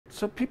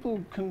so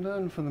people can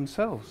learn for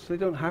themselves. They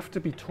don't have to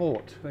be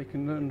taught. They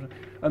can learn,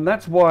 and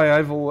that's why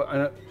I've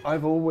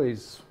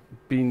always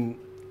been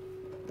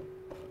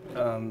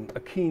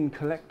a keen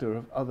collector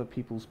of other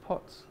people's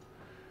pots,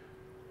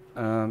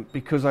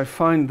 because I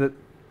find that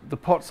the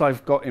pots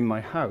I've got in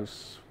my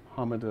house,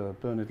 Hamada,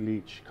 Bernard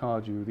Leach,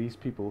 Cardew, these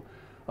people,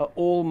 are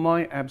all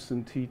my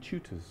absentee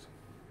tutors.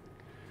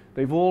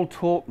 They've all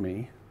taught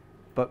me,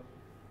 but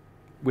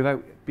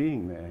without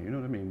being there, you know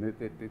what I mean?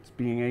 It's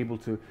being able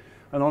to,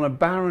 and on a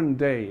barren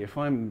day, if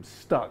I'm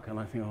stuck and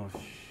I think, oh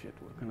shit,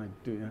 what can I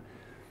do?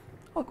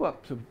 I'll go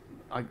up to,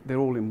 they're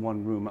all in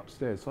one room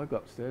upstairs, so I go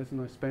upstairs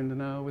and I spend an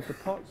hour with the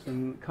pots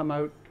and come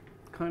out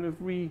kind of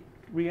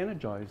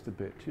re-energized a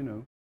bit, you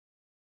know.